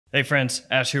Hey friends,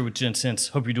 Ash here with GentScents.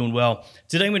 Hope you're doing well.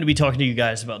 Today I'm going to be talking to you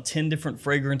guys about 10 different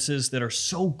fragrances that are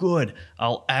so good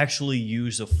I'll actually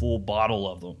use a full bottle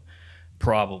of them.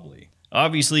 Probably.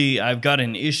 Obviously, I've got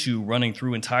an issue running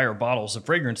through entire bottles of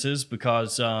fragrances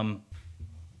because I've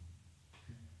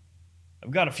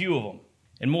got a few of them.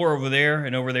 And more over there,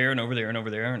 and over there, and over there, and over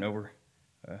there, and over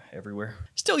everywhere.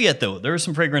 Still yet though, there are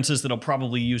some fragrances that I'll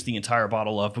probably use the entire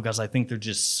bottle of because I think they're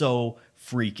just so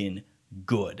freaking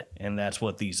good, and that's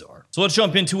what these are. So let's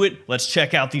jump into it. Let's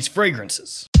check out these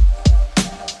fragrances.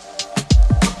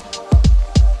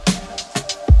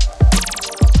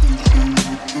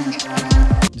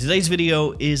 Today's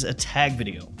video is a tag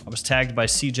video. I was tagged by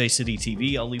CJ City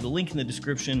TV. I'll leave a link in the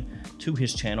description to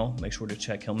his channel. Make sure to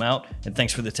check him out, and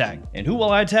thanks for the tag. And who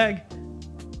will I tag?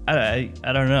 I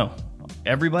don't know.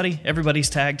 Everybody's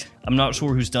tagged. I'm not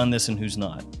sure who's done this and who's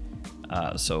not.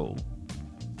 So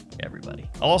everybody.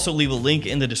 I'll also leave a link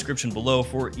in the description below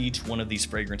for each one of these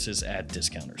fragrances at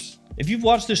discounters. If you've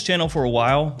watched this channel for a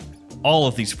while, all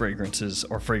of these fragrances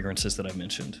are fragrances that I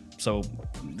mentioned. So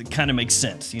it kind of makes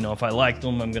sense. You know, if I like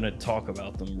them, I'm gonna talk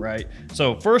about them, right?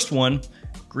 So first one,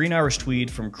 Green Irish Tweed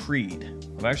from Creed.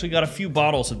 I've actually got a few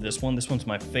bottles of this one. This one's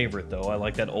my favorite though. I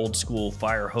like that old school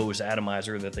fire hose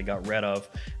atomizer that they got rid of.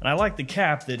 And I like the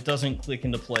cap that doesn't click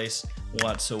into place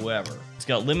whatsoever. It's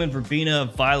got lemon verbena,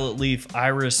 violet leaf,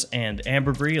 iris, and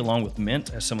ambergris along with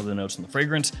mint as some of the notes in the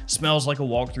fragrance. Smells like a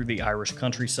walk through the Irish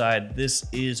countryside. This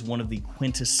is one of the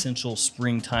quintessential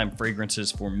springtime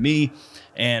fragrances for me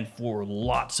and for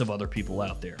lots of other people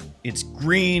out there. It's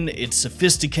green, it's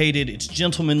sophisticated, it's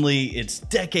gentlemanly, it's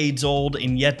decades old,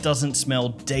 and yet doesn't smell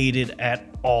dated at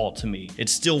all to me. It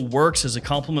still works as a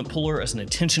compliment puller, as an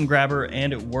attention grabber,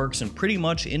 and it works in pretty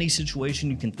much any situation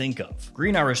you can think of.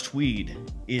 Green Irish Tweed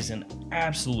is an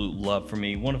absolute love for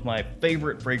me, one of my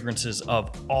favorite fragrances of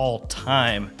all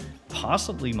time.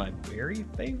 Possibly my very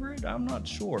favorite, I'm not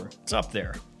sure. It's up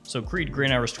there. So Creed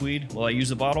Green Irish Tweed, will I use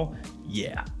a bottle?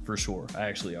 Yeah, for sure. I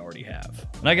actually already have.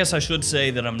 And I guess I should say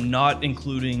that I'm not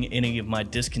including any of my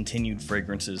discontinued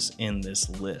fragrances in this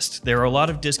list. There are a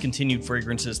lot of discontinued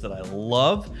fragrances that I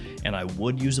love and I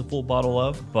would use a full bottle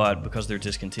of, but because they're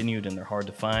discontinued and they're hard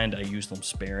to find, I use them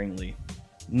sparingly.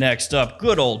 Next up,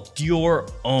 good old Dior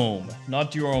Homme.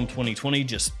 Not Dior Homme 2020,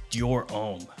 just Dior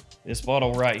Homme. This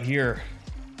bottle right here,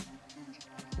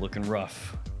 looking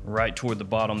rough. Right toward the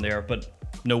bottom there, but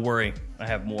no worry, I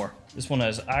have more. This one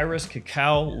has iris,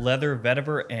 cacao, leather,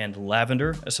 vetiver, and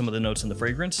lavender as some of the notes in the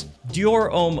fragrance.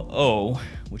 Dior Homme O,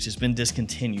 which has been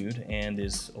discontinued and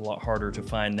is a lot harder to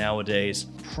find nowadays,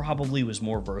 probably was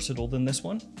more versatile than this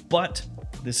one, but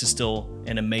this is still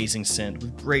an amazing scent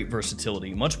with great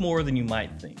versatility, much more than you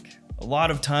might think. A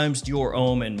lot of times Dior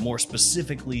Homme, and more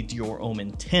specifically Dior Homme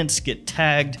Intense, get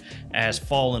tagged as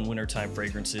fall and wintertime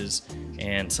fragrances,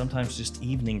 and sometimes just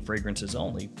evening fragrances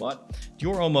only. But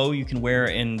Dior Homme O you can wear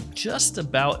in just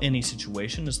about any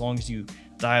situation as long as you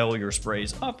dial your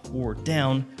sprays up or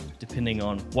down, depending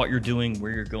on what you're doing,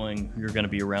 where you're going, who you're going to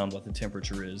be around, what the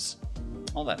temperature is.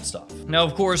 All that stuff. Now,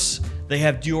 of course, they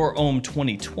have Dior Homme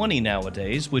 2020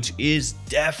 nowadays, which is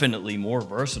definitely more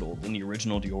versatile than the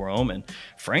original Dior Homme, and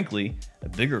frankly, a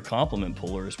bigger compliment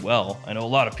puller as well. I know a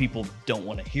lot of people don't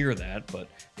want to hear that, but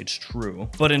it's true.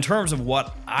 But in terms of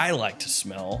what I like to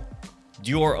smell,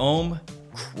 Dior Homme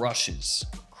crushes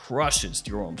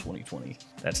Dior Homme 2020.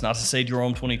 That's not to say Dior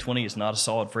Homme 2020 is not a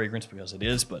solid fragrance, because it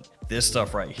is, but this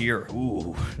stuff right here,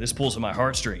 ooh, this pulls at my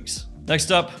heartstrings.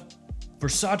 Next up,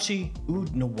 Versace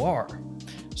Oud Noir.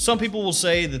 Some people will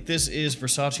say that this is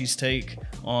Versace's take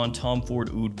on Tom Ford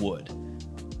Oud Wood,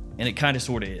 and it kind of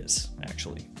sort of is,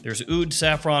 actually. There's oud,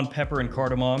 saffron, pepper, and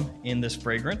cardamom in this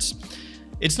fragrance.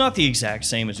 It's not the exact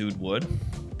same as Oud Wood.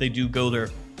 They do go their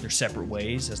separate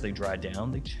ways as they dry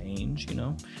down. They change, you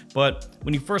know. But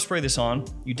when you first spray this on,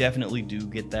 you definitely do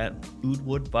get that Oud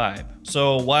Wood vibe.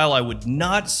 So while I would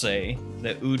not say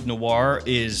that Oud Noir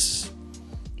is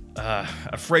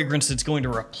a fragrance that's going to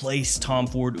replace Tom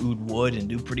Ford Oud Wood and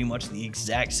do pretty much the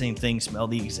exact same thing, smell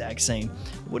the exact same,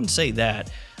 I wouldn't say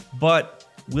that, but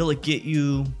will it get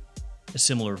you a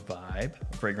similar vibe,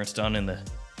 a fragrance done in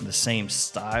the same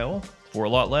style for a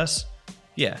lot less?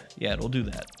 Yeah, it'll do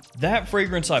that. That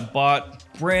fragrance I bought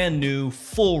brand new,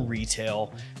 full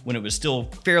retail, when it was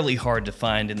still fairly hard to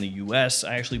find in the US.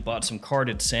 I actually bought some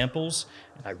carded samples.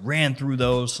 I ran through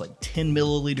those, like 10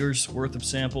 milliliters worth of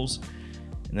samples,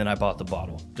 and then I bought the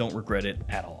bottle. Don't regret it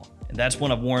at all. And that's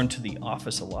one I've worn to the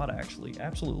office a lot, actually.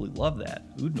 Absolutely love that.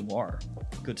 Oud Noir,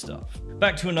 good stuff.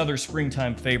 Back to another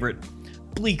springtime favorite,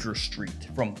 Bleecker Street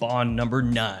from Bond Number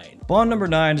 9. Bond Number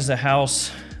 9 is a house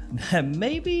that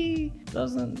maybe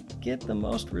doesn't get the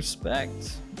most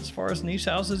respect as far as niche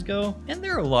houses go. And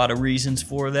there are a lot of reasons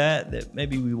for that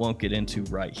maybe we won't get into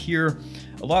right here.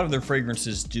 A lot of their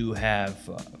fragrances do have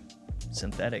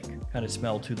synthetic kind of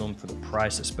smell to them for the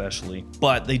price especially,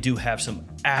 but they do have some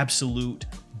absolute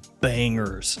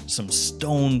bangers, some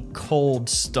stone cold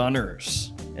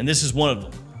stunners. And this is one of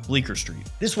them, Bleecker Street.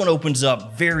 This one opens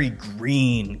up very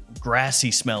green,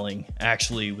 grassy smelling,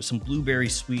 actually, with some blueberry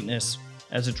sweetness.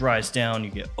 As it dries down, you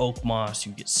get oak moss,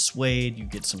 you get suede, you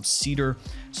get some cedar.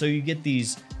 So you get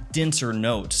these denser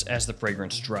notes as the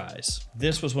fragrance dries.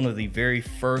 This was one of the very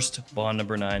first Bond No.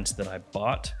 9s that I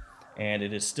bought, and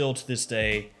it is still to this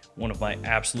day one of my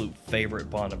absolute favorite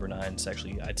Bond No. 9s.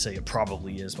 Actually, I'd say it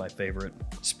probably is my favorite.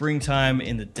 Springtime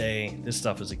in the day, this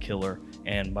stuff is a killer,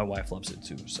 and my wife loves it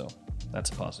too, so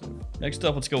that's a positive. Next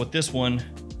up, let's go with this one.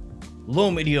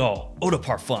 L'Homme Ideal Eau de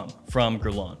Parfum from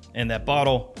Guerlain. And that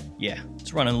bottle, yeah,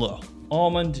 it's running low.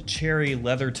 Almond, cherry,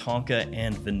 leather, tonka,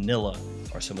 and vanilla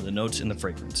are some of the notes in the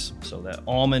fragrance. So that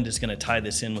almond is gonna tie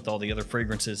this in with all the other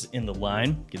fragrances in the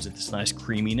line, gives it this nice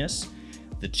creaminess.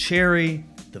 The cherry,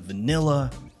 the vanilla,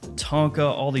 the tonka,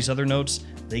 all these other notes,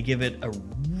 they give it a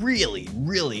really,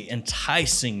 really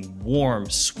enticing, warm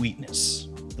sweetness.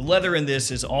 The leather in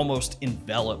this is almost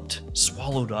enveloped,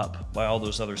 swallowed up by all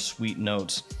those other sweet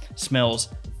notes. Smells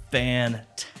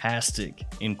fantastic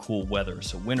in cool weather.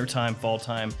 So wintertime, fall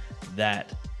time,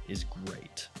 that is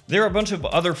great. There are a bunch of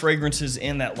other fragrances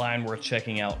in that line worth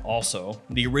checking out also.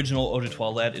 The original Eau de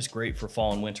Toilette is great for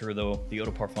fall and winter, though the Eau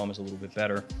de Parfum is a little bit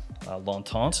better.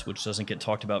 L'Entente, which doesn't get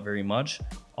talked about very much,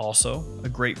 also a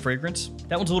great fragrance.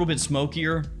 That one's a little bit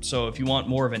smokier, so if you want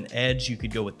more of an edge, you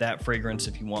could go with that fragrance.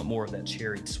 If you want more of that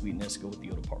cherry sweetness, go with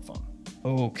the Eau de Parfum.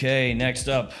 Okay, next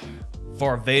up,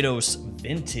 Varvatos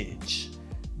Vintage.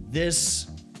 This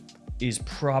is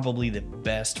probably the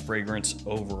best fragrance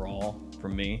overall for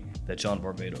me that John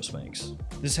Varvatos makes.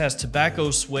 This has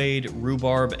tobacco, suede,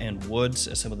 rhubarb, and woods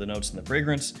as some of the notes in the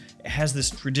fragrance. It has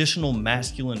this traditional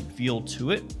masculine feel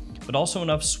to it, but also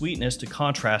enough sweetness to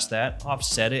contrast that,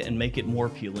 offset it, and make it more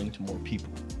appealing to more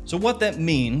people. So what that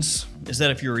means is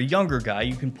that if you're a younger guy,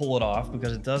 you can pull it off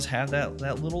because it does have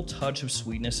that little touch of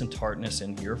sweetness and tartness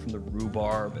in here from the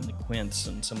rhubarb and the quince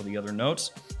and some of the other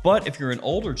notes. But if you're an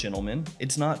older gentleman,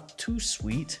 it's not too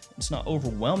sweet. It's not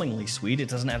overwhelmingly sweet. It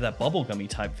doesn't have that bubblegummy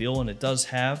type feel, and it does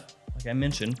have, like I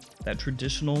mentioned, that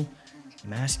traditional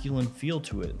masculine feel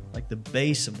to it. Like the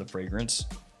base of the fragrance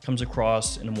comes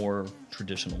across in a more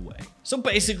traditional way. So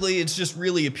basically, it's just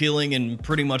really appealing and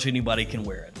pretty much anybody can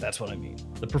wear it. That's what I mean.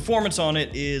 The performance on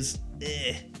it is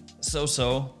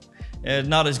so-so.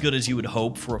 Not as good as you would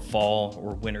hope for a fall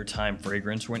or wintertime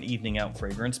fragrance or an evening out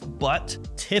fragrance, but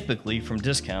typically from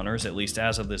discounters, at least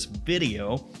as of this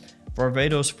video,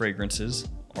 Varvatos fragrances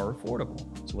are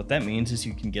affordable. So what that means is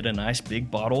you can get a nice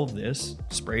big bottle of this,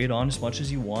 spray it on as much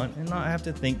as you want, and not have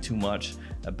to think too much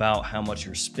about how much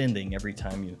you're spending every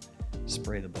time you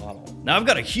spray the bottle. Now I've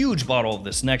got a huge bottle of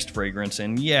this next fragrance,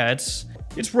 and yeah,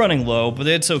 it's running low, but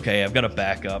it's okay. I've got a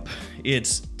backup.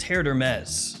 It's Terre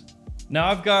d'Hermès. Now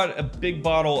I've got a big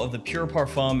bottle of the Pure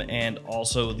Parfum and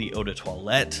also the Eau de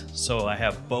Toilette. So I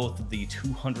have both of the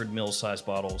 200 ml size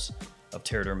bottles of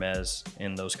Terre d'Hermès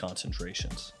in those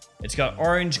concentrations. It's got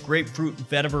orange, grapefruit,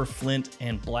 vetiver, flint,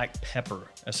 and black pepper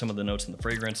as some of the notes in the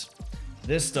fragrance.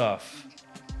 This stuff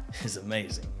is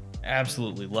amazing.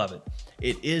 Absolutely love it.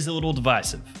 It is a little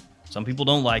divisive. Some people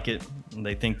don't like it.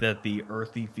 They think that the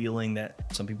earthy feeling, that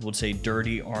some people would say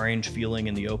dirty orange feeling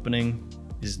in the opening,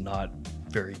 is not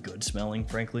very good smelling,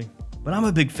 frankly. But I'm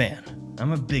a big fan.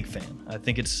 I'm a big fan. I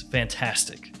think it's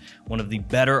fantastic. One of the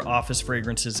better office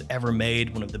fragrances ever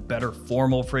made, one of the better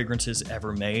formal fragrances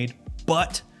ever made,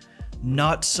 but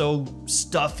not so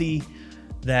stuffy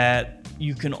that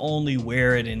you can only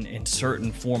wear it in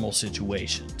certain formal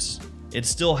situations. It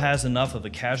still has enough of a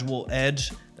casual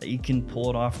edge that you can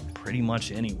pull it off pretty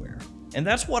much anywhere. And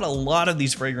that's what a lot of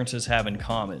these fragrances have in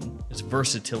common, is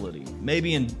versatility.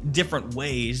 Maybe in different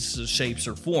ways, shapes,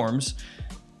 or forms,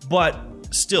 but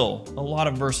still a lot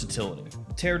of versatility.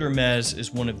 Terre d'Hermès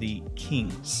is one of the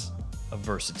kings of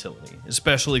versatility,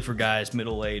 especially for guys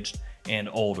middle-aged and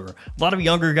older. A lot of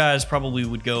younger guys probably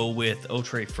would go with Eau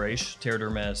Très Fraîche, Terre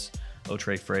d'Hermès Eau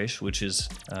Très Fraîche, which is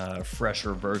a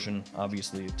fresher version,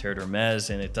 obviously, of Terre d'Hermès,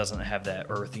 and it doesn't have that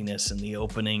earthiness in the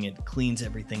opening. It cleans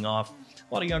everything off.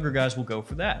 A lot of younger guys will go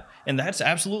for that, and that's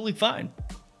absolutely fine,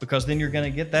 because then you're gonna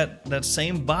get that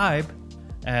same vibe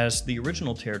as the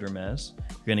original Terre d'Hermès.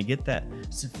 You're gonna get that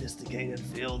sophisticated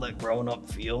feel, that grown-up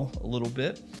feel a little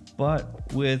bit,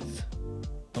 but with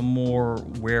a more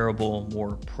wearable,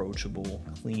 more approachable,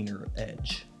 cleaner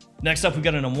edge. Next up, we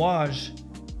got an homage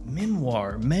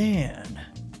Memoir, man.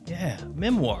 Yeah,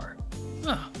 Memoir.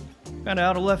 Huh. Kind of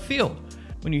out of left field.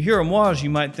 When you hear Memoirs, you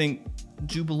might think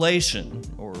jubilation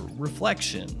or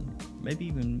reflection, maybe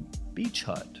even beach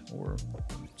hut or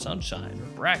sunshine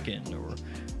or bracken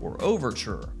or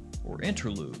overture or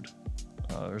interlude.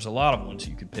 There's a lot of ones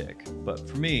you could pick, but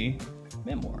for me,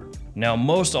 Memoir. Now,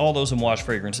 most all those Memoirs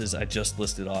fragrances I just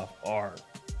listed off are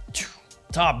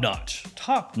top-notch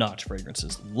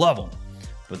fragrances. Love them.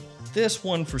 But this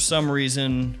one, for some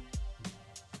reason,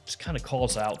 just kind of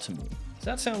calls out to me. Does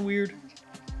that sound weird?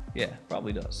 Yeah,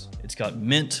 probably does. It's got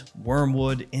mint,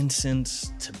 wormwood,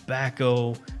 incense,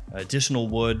 tobacco, additional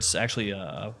woods, actually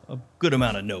a good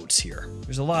amount of notes here.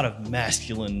 There's a lot of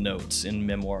masculine notes in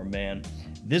Memoir Man.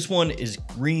 This one is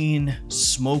green,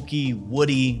 smoky,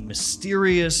 woody,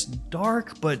 mysterious,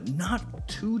 dark, but not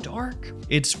too dark.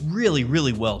 It's really,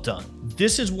 really well done.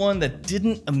 This is one that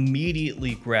didn't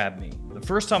immediately grab me. The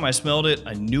first time I smelled it,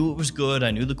 I knew it was good,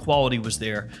 I knew the quality was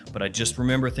there, but I just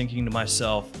remember thinking to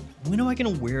myself, when am I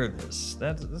gonna wear this?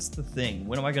 That's the thing.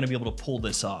 When am I gonna be able to pull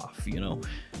this off, you know?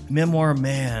 Memoir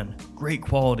Man, great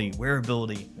quality,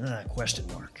 wearability, question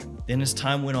mark. Then as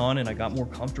time went on and I got more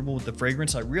comfortable with the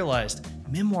fragrance, I realized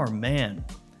Memoir Man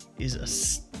is a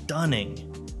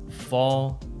stunning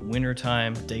fall,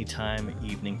 wintertime, daytime,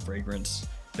 evening fragrance.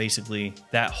 Basically,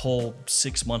 that whole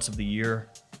 6 months of the year,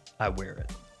 I wear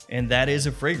it. And that is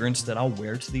a fragrance that I'll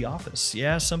wear to the office.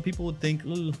 Yeah, some people would think,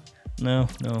 ooh, no,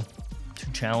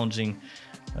 too challenging,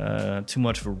 too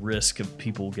much of a risk of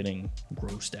people getting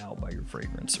grossed out by your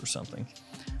fragrance or something.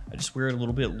 I just wear it a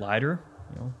little bit lighter,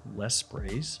 you know, less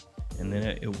sprays, and then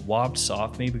it wafts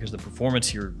off me because the performance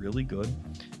here is really good.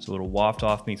 So it'll waft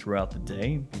off me throughout the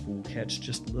day. People will catch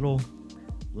just little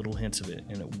hints of it,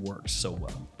 and it works so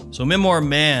well. So Memoir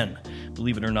Man,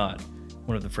 believe it or not,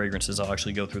 one of the fragrances I'll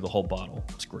actually go through the whole bottle.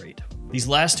 It's great. These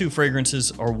last two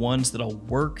fragrances are ones that I'll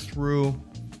work through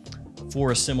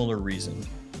for a similar reason.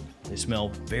 They smell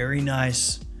very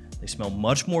nice. They smell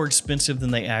much more expensive than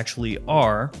they actually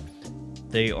are.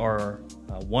 They are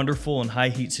wonderful in high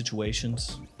heat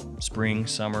situations, spring,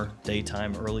 summer,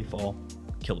 daytime, early fall,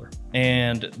 killer.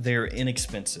 And they're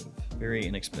inexpensive, very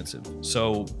inexpensive.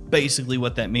 So basically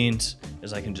what that means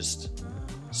is I can just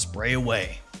spray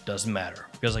away, doesn't matter,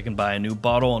 because I can buy a new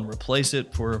bottle and replace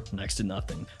it for next to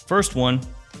nothing. First one,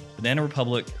 Banana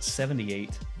Republic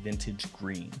 78 Vintage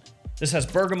Green. This has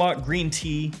bergamot, green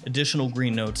tea, additional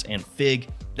green notes, and fig.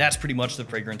 That's pretty much the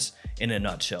fragrance in a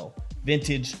nutshell.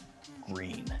 Vintage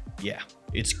green. Yeah,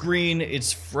 it's green,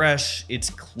 it's fresh, it's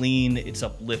clean, it's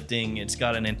uplifting. It's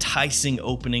got an enticing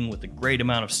opening with a great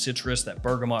amount of citrus. That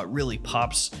bergamot really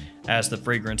pops as the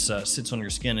fragrance sits on your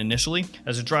skin initially.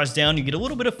 As it dries down, you get a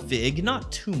little bit of fig,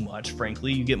 not too much,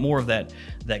 frankly. You get more of that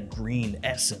green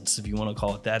essence, if you want to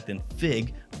call it that, than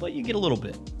fig, but you get a little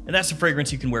bit. And that's a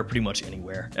fragrance you can wear pretty much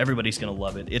anywhere. Everybody's gonna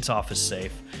love it. It's office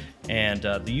safe. And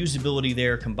the usability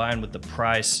there combined with the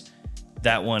price,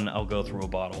 that one I'll go through a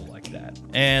bottle like that.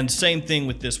 And same thing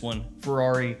with this one,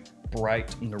 Ferrari Bright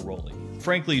Neroli.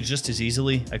 Frankly, just as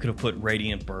easily, I could have put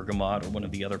Radiant Bergamot or one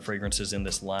of the other fragrances in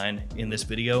this line in this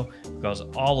video, because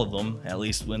all of them, at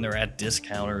least when they're at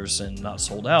discounters and not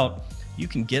sold out, you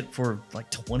can get for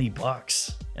like 20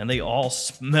 bucks. And they all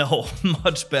smell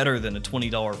much better than a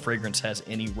 $20 fragrance has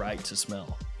any right to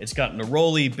smell. It's got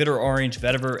neroli, bitter orange,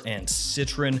 vetiver, and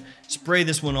citron. Spray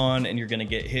this one on and you're gonna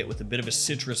get hit with a bit of a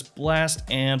citrus blast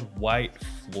and white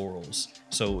florals.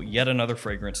 So yet another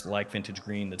fragrance like Vintage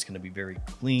Green that's gonna be very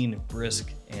clean,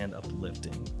 brisk, and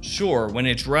uplifting. Sure, when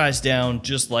it dries down,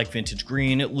 just like Vintage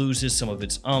Green, it loses some of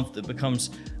its oomph. It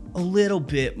becomes a little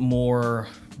bit more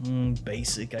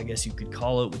basic, I guess you could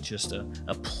call it, with just a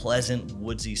pleasant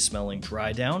woodsy smelling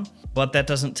dry down. But that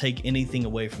doesn't take anything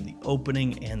away from the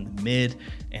opening and the mid.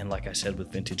 And like I said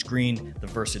with Vintage Green, the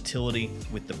versatility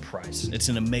with the price. It's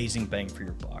an amazing bang for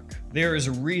your buck. There is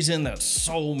a reason that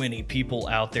so many people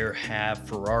out there have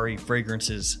Ferrari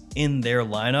fragrances in their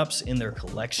lineups, in their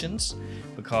collections,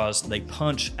 because they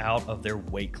punch out of their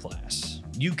weight class.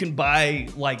 You can buy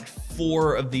like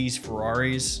 4 of these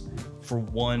Ferraris for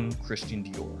 1 Christian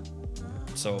Dior.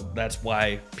 So that's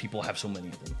why people have so many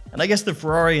of them. And I guess the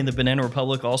Ferrari and the Banana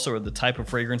Republic also are the type of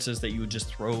fragrances that you would just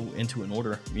throw into an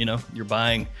order. You know, you're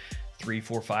buying 3,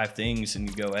 4, 5 things and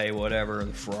you go, hey, whatever,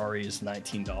 the Ferrari is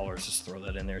 $19, just throw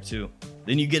that in there too.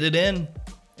 Then you get it in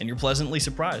and you're pleasantly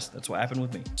surprised. That's what happened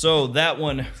with me. So that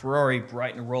one, Ferrari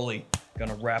Bright Neroli,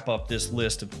 gonna wrap up this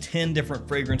list of 10 different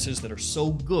fragrances that are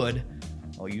so good,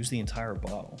 I'll use the entire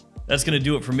bottle. That's going to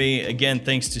do it for me. Again,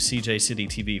 thanks to CJ City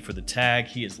TV for the tag.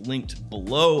 He is linked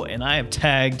below, and I have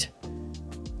tagged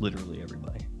literally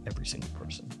everybody, every single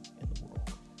person in the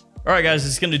world. All right, guys,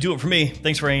 it's going to do it for me.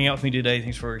 Thanks for hanging out with me today.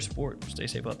 Thanks for your support. Stay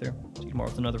safe out there. See you tomorrow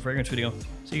with another fragrance video.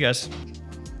 See you guys.